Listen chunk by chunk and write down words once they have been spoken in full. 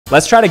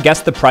Let's try to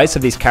guess the price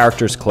of these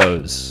characters'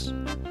 clothes.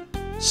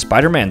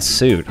 Spider-Man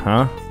suit,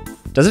 huh?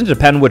 Doesn't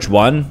depend which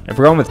one. If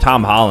we're going with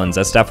Tom Holland's,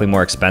 that's definitely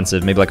more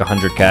expensive, maybe like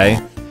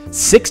 100K.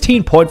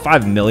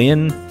 16.5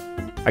 million?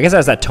 I guess it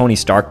has that Tony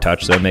Stark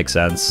touch, so it makes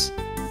sense.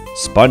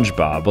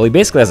 SpongeBob, well, he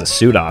basically has a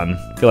suit on.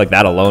 I feel like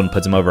that alone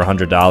puts him over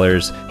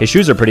 $100. His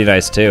shoes are pretty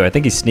nice too. I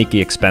think he's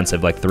sneaky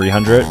expensive, like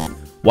 300.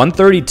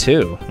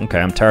 132. Okay,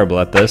 I'm terrible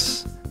at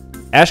this.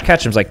 Ash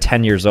Ketchum's like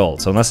 10 years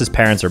old, so unless his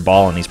parents are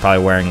balling, he's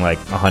probably wearing like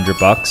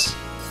 $100.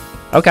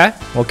 Okay,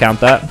 we'll count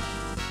that.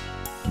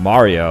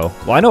 Mario.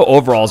 Well, I know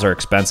overalls are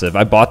expensive.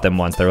 I bought them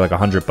once. They were like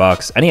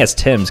 $100. And he has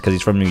Tim's because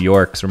he's from New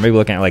York, so we're maybe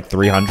looking at like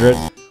 300.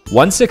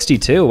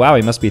 162. Wow,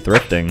 he must be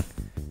thrifting.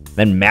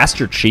 Then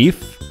Master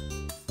Chief.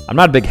 I'm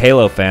not a big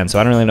Halo fan, so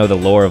I don't really know the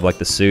lore of like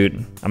the suit.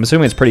 I'm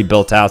assuming it's pretty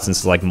built out since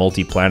it's like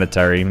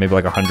multi-planetary, maybe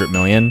like 100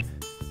 million.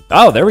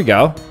 Oh, there we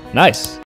go. Nice.